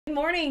Good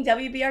morning,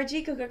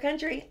 WBRG Cougar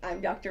Country. I'm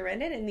Dr.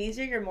 Rendon, and these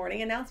are your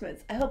morning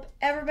announcements. I hope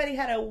everybody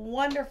had a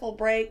wonderful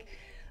break.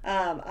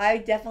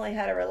 I definitely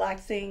had a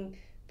relaxing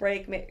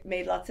break,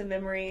 made lots of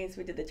memories.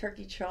 We did the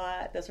turkey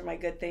trot. Those are my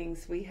good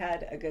things. We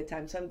had a good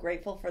time, so I'm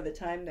grateful for the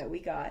time that we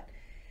got.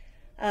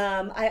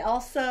 I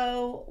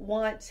also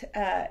want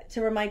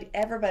to remind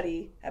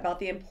everybody about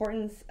the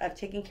importance of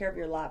taking care of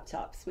your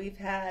laptops. We've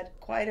had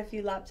quite a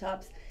few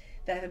laptops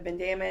that have been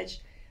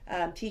damaged.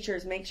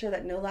 Teachers, make sure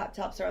that no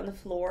laptops are on the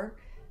floor.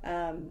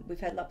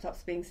 We've had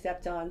laptops being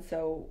stepped on,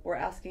 so we're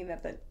asking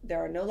that there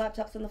are no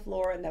laptops on the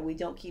floor and that we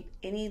don't keep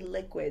any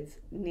liquids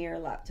near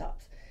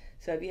laptops.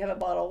 So if you have a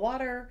bottle of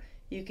water,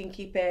 you can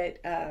keep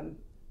it,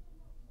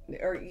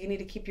 or you need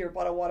to keep your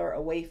bottle of water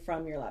away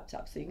from your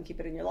laptop. So you can keep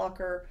it in your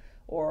locker,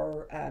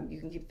 or you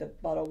can keep the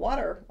bottle of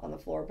water on the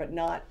floor, but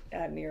not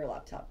near your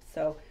laptop.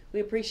 So we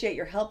appreciate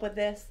your help with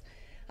this.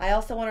 I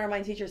also want to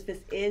remind teachers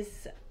this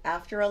is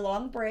after a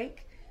long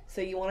break,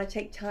 so you want to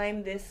take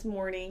time this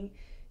morning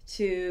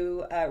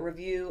to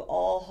review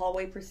all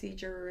hallway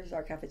procedures,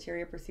 our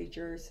cafeteria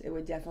procedures. It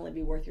would definitely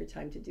be worth your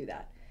time to do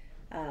that.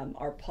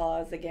 Our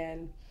pause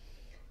again.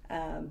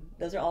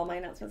 Those are all my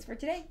announcements for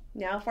today.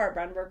 Now for our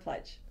Brandenburg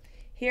Pledge.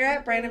 Here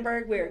at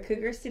Brandenburg, we are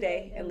Cougars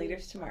today and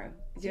leaders tomorrow,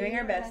 doing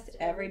our best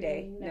every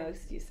day, no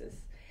excuses.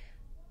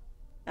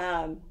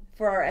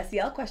 For our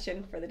SEL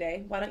question for the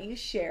day, why don't you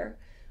share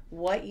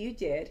what you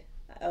did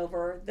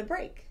over the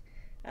break?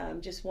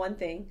 Just one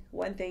thing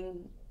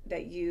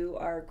that you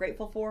are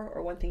grateful for,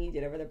 or one thing you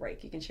did over the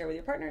break. You can share with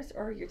your partners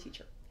or your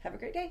teacher. Have a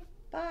great day.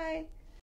 Bye.